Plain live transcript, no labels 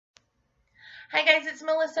Hi guys, it's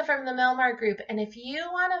Melissa from the Melmar Group, and if you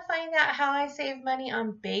want to find out how I save money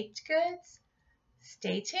on baked goods,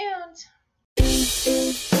 stay tuned.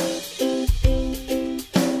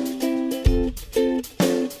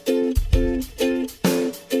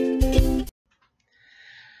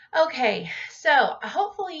 Okay, so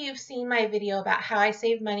hopefully you've seen my video about how I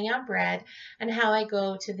save money on bread and how I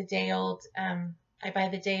go to the day-old I buy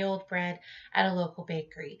the day-old bread at a local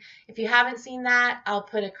bakery. If you haven't seen that, I'll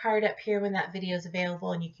put a card up here when that video is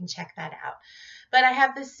available and you can check that out. But I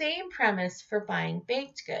have the same premise for buying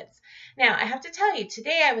baked goods. Now, I have to tell you,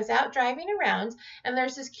 today I was out driving around and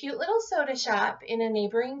there's this cute little soda shop in a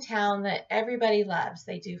neighboring town that everybody loves.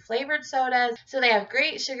 They do flavored sodas, so they have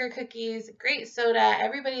great sugar cookies, great soda,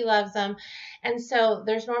 everybody loves them. And so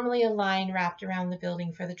there's normally a line wrapped around the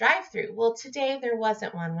building for the drive-thru. Well, today there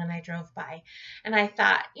wasn't one when I drove by. And I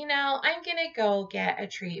thought, you know, I'm going to go get a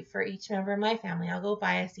treat for each member of my family. I'll go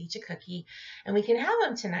buy us each a cookie and we can have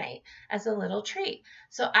them tonight as a little treat.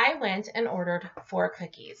 So I went and ordered 4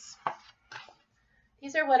 cookies.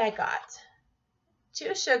 These are what I got.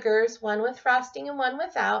 2 sugars, one with frosting and one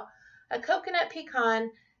without, a coconut pecan,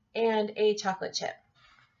 and a chocolate chip.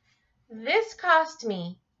 This cost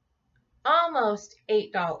me almost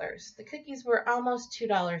 $8. The cookies were almost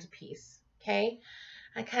 $2 a piece, okay?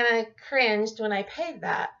 I kind of cringed when I paid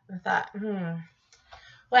that and thought,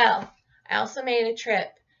 Well, I also made a trip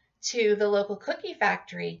to the local cookie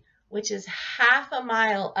factory, which is half a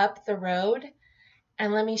mile up the road.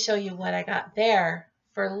 And let me show you what I got there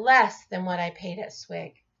for less than what I paid at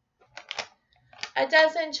Swig. A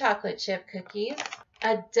dozen chocolate chip cookies,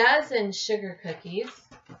 a dozen sugar cookies,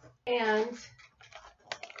 and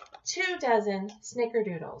 2 dozen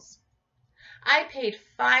snickerdoodles. I paid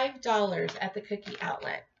 $5 at the cookie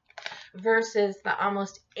outlet versus the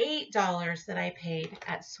almost $8 that I paid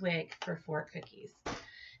at Swig for 4 cookies.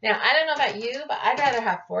 Now, I don't know about you, but I'd rather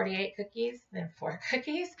have 48 cookies than 4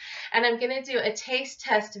 cookies. And I'm going to do a taste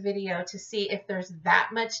test video to see if there's that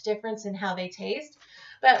much difference in how they taste.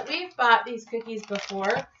 But we've bought these cookies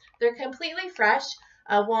before. They're completely fresh.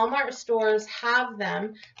 Walmart stores have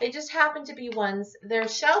them. They just happen to be ones. They're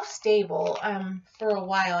shelf stable for a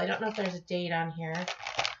while. I don't know if there's a date on here.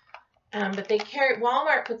 But they carry,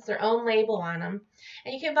 Walmart puts their own label on them.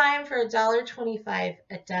 And you can buy them for $1.25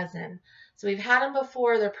 a dozen. So we've had them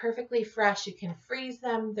before. They're perfectly fresh. You can freeze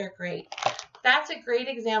them. They're great. That's a great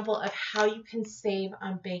example of how you can save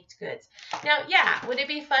on baked goods. Now, yeah, would it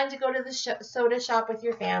be fun to go to the soda shop with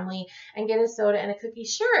your family and get a soda and a cookie?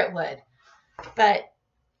 Sure, it would. But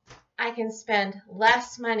I can spend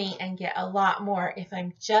less money and get a lot more if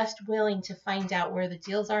I'm just willing to find out where the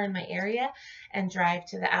deals are in my area and drive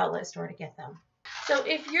to the outlet store to get them. So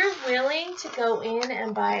if you're willing to go in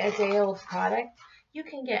and buy a day-old product, you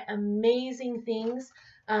can get amazing things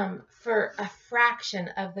for a fraction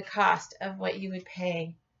of the cost of what you would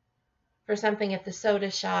pay for something at the soda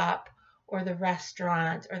shop or the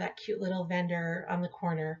restaurant or that cute little vendor on the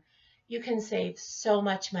corner. You can save so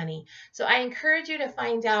much money. So I encourage you to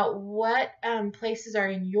find out what places are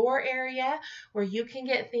in your area where you can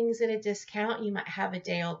get things at a discount. You might have a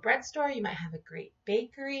day-old bread store. You might have a great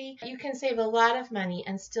bakery. You can save a lot of money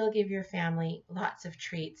and still give your family lots of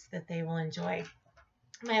treats that they will enjoy.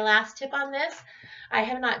 My last tip on this, I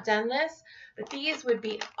have not done this, but these would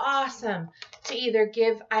be awesome to either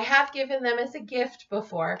give. I have given them as a gift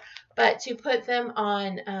before, but to put them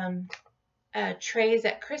on trays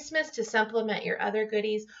at Christmas to supplement your other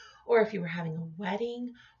goodies, or if you were having a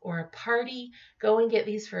wedding or a party, go and get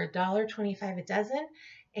these for $1.25 a dozen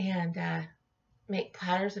and make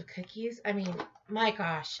platters of cookies. I mean, my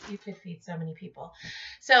gosh, you could feed so many people.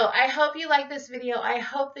 So I hope you like this video. I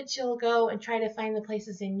hope that you'll go and try to find the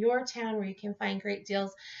places in your town where you can find great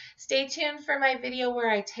deals. Stay tuned for my video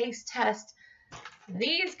where I taste test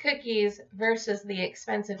these cookies versus the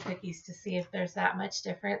expensive cookies to see if there's that much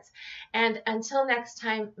difference. And until next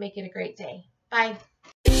time, make it a great day. Bye.